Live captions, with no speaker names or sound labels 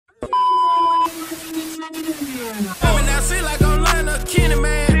I mean, I see like I'm lying up Kenny,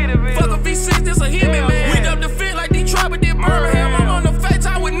 man. Fuck a V6, this a Hemi, man. We up the fit like Detroit, but did Birmingham. I'm on the face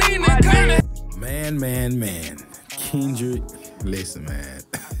time with Nina and Connie. Man. Kendrick, listen, man.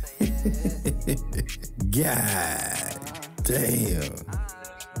 God damn.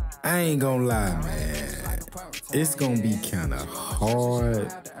 I ain't gonna lie, man. It's gonna be kind of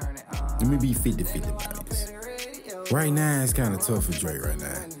hard. Let me be 50-50 about this. Right now, it's kind of tough for Drake right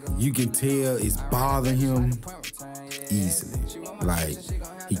now. You can tell it's bothering him easily. Like,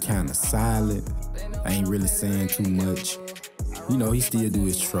 he kind of silent. I ain't really saying too much. You know, he still do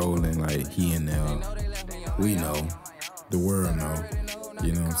his trolling, like he and them. We know. The world know.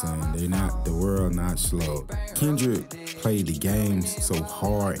 You know what I'm saying? The world not slow. Kendrick played the games so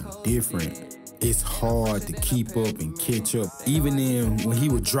hard and different. It's hard to keep up and catch up. Even then, when he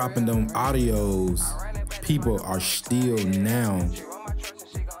was dropping them audios, people are still now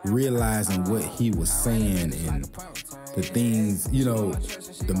realizing what he was saying and the things, you know,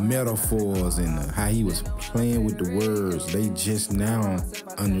 the metaphors and how he was playing with the words. They just now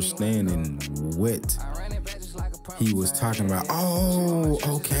understanding what he was talking about. Oh,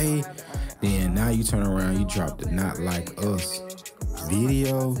 okay. Then now you turn around, you drop the Not Like Us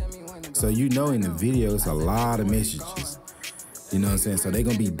video. So you know in the video, it's a lot of messages. You know what I'm saying? So they're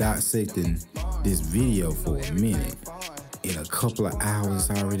gonna be dissecting this video for a minute. In a couple of hours,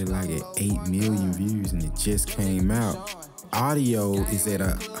 it's already like at 8 million views and it just came out. Audio is at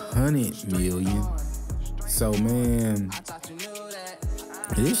 100 million. So man,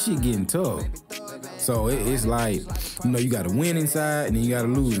 this shit getting tough. So it's like, you know, you gotta win inside and then you gotta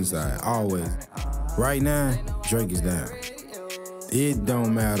lose inside, always. Right now, Drake is down. It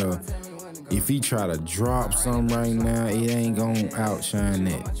don't matter if he try to drop something right now, it ain't gonna outshine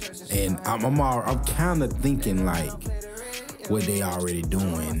that. And I'm kind of thinking like, what they already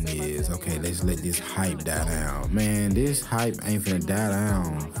doing is, okay, let's let this hype die down. Man, this hype ain't finna die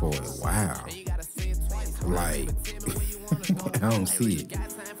down for a while. Like, I don't see it.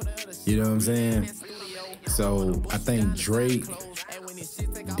 You know what I'm saying? So I think Drake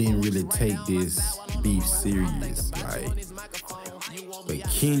didn't really take this beef serious. Like, but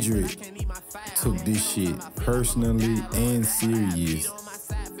Kendrick took this shit personally and serious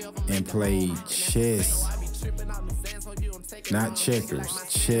and played chess. Not checkers,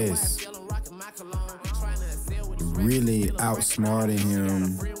 chess. Really outsmarting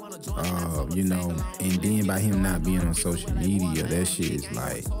him, you know, and then by him not being on social media, that shit is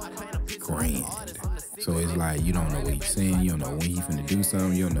like grand. So it's like, you don't know what he's saying, you don't know when he's finna do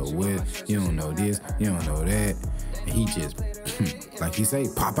something, you don't know what, you don't know this, you don't know that. And he just, like he say,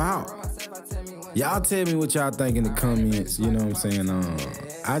 pop out. Y'all tell me what y'all think in the comments, you know what I'm saying?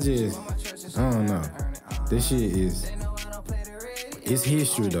 I don't know. This shit is, it's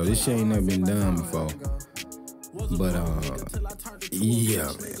history though. This shit ain't never been done before. But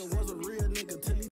yeah, man.